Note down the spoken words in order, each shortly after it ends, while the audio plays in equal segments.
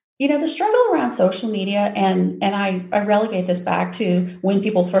The struggle around social media, and I relegate this back to when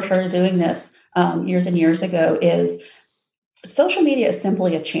people first started doing this years and years ago, is social media is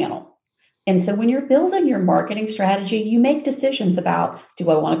simply a channel. And so when you're building your marketing strategy, you make decisions about, do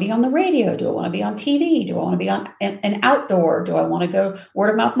I want to be on the radio? Do I want to be on TV? Do I want to be on an outdoor? Do I want to go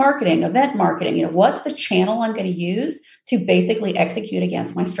word of mouth marketing, event marketing? What's the channel I'm going to use to basically execute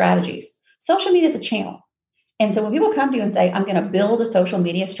against my strategies? Social media is a channel. And so when people come to you and say, I'm going to build a social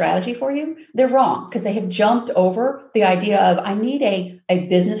media strategy for you, they're wrong because they have jumped over the idea of I need a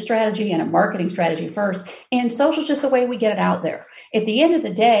business strategy and a marketing strategy first. And social is just the way we get it out there. At the end of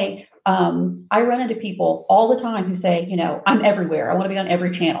the day, I run into people all the time who say, I'm everywhere. I want to be on every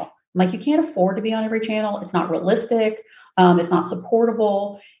channel. I'm like, you can't afford to be on every channel. It's not realistic. It's not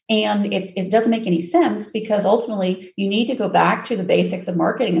supportable. And it doesn't make any sense because ultimately you need to go back to the basics of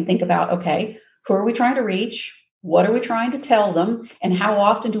marketing and think about, okay, who are we trying to reach? What are we trying to tell them? And how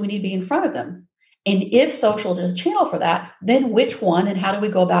often do we need to be in front of them? And if social is a channel for that, then which one and how do we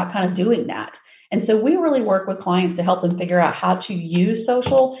go about kind of doing that? And so we really work with clients to help them figure out how to use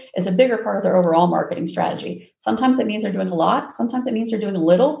social as a bigger part of their overall marketing strategy. Sometimes it means they're doing a lot. Sometimes it means they're doing a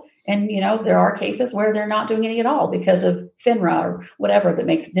little. And, there are cases where they're not doing any at all because of FINRA or whatever that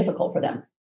makes it difficult for them.